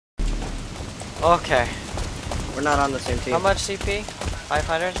Okay. We're not on the same team. How much CP?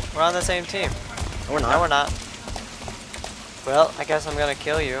 500? We're on the same team. No, we're not. No, we're not. Well, I guess I'm gonna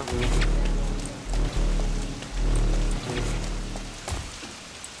kill you.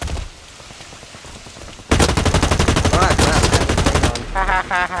 Alright, crap.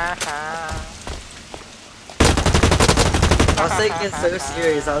 I was taking it so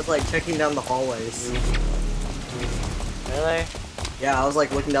serious, I was like checking down the hallways. Really? Yeah, I was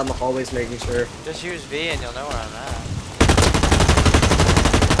like looking down the hallways making sure. Just use V and you'll know where I'm at.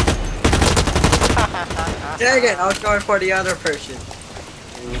 Dang it, I was going for the other person.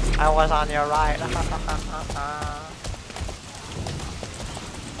 I was on your right.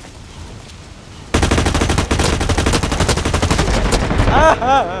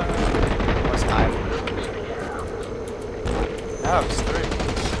 What's time? No, it's 3.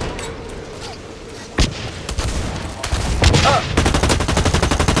 Oh!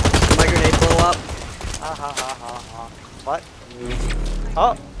 My grenade blew up. What?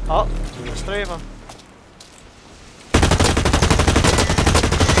 Oh! Oh! There's 3 of them.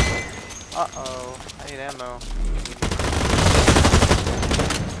 Uh-oh. I need ammo.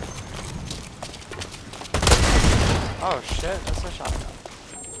 Oh shit, that's a shotgun.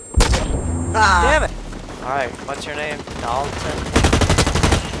 Ah. Damn it! Alright, what's your name? Dalton?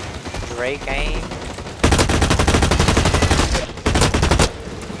 Drake Aim?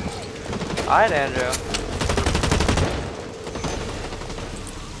 Alright, Andrew.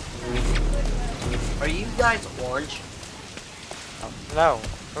 Are you guys orange? No,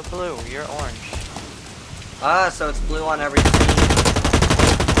 we're blue, you're orange. Ah, so it's blue on every team.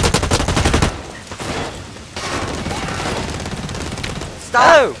 Stop!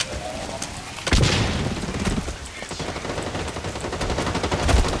 No!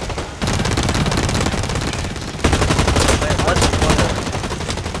 Wait, what's the one?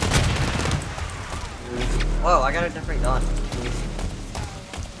 Whoa, I got a different gun.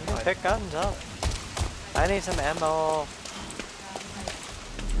 You can pick guns up. I need some ammo.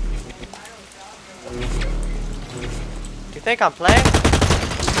 Do you think I'm playing?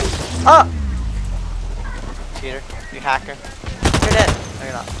 Ah! Cheater, you hacker. You're dead. No,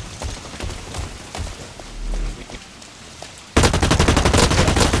 you're not.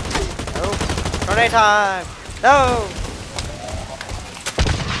 No. Grenade time! No!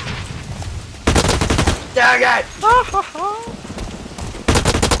 Dang it!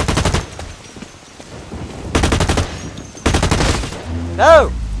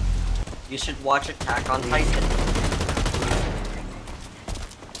 No! You should watch Attack on Titan.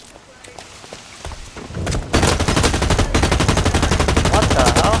 What the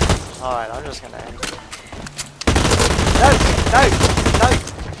hell? Alright, I'm just gonna end it. No! No! No!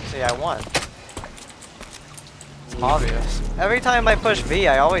 See, I won. It's obvious. Every time I push V,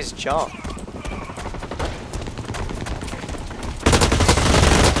 I always jump.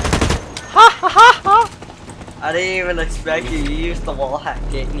 Ha ha ha ha! I didn't even expect you. You used the wall hack,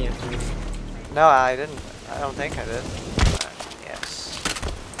 didn't you? No, I didn't. I don't think I did. Yes.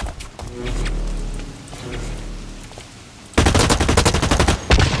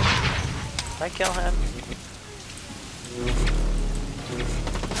 Did I kill him?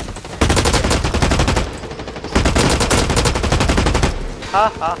 Ha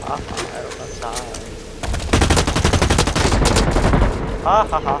ha ha ha. That's nice. Ha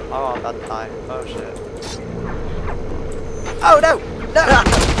ha ha. Oh, I'm about to die. Oh shit. Oh no! No!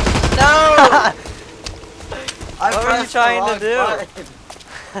 No! What were you trying to do?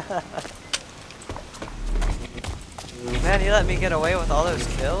 Man, you let me get away with all those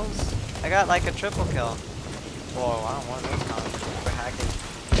kills? I got like a triple kill. Whoa, I don't want those comments for hacking.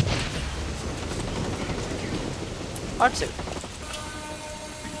 Artsu.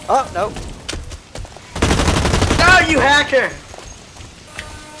 Oh, no. No, you hacker!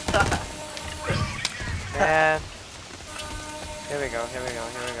 Man. Here we go, here we go,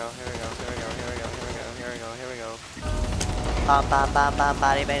 here we go, here we go, here we go, here we go, here we go, here we go, here we go. Bam bam bam bam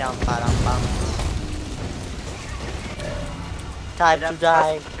bam bam bam bam. Time to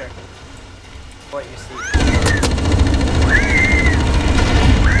die. What you see.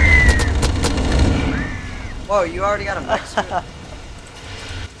 Whoa, you already got a mech suit?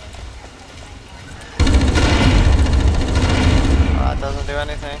 That doesn't do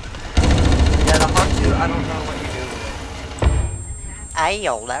anything. Yeah, the hard suit, I don't know what you do with it.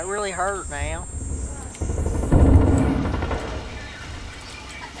 Ayo, that really hurt, man.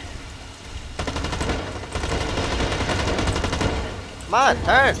 Come on,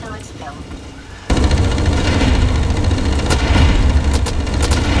 turn.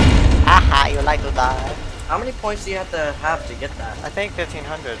 Haha, you like to die. How many points do you have to get that? I think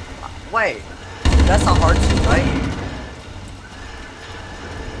 1500. Wait, That's the hard suit, right?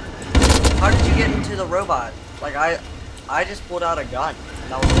 How did you get into the robot? Like I just pulled out a gun.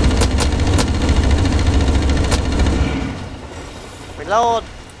 And that was it. Reload.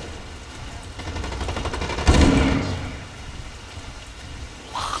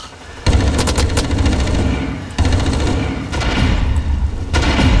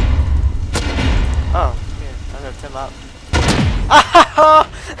 Oh, here, I'm gonna turn up.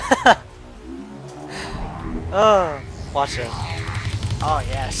 Oh, watch it. Oh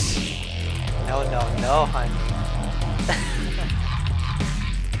yes. No, no, no, honey.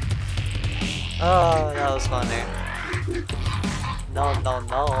 Oh, that was funny. No, no,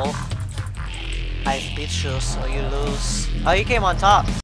 no. I speechless, or you lose. Oh, you came on top.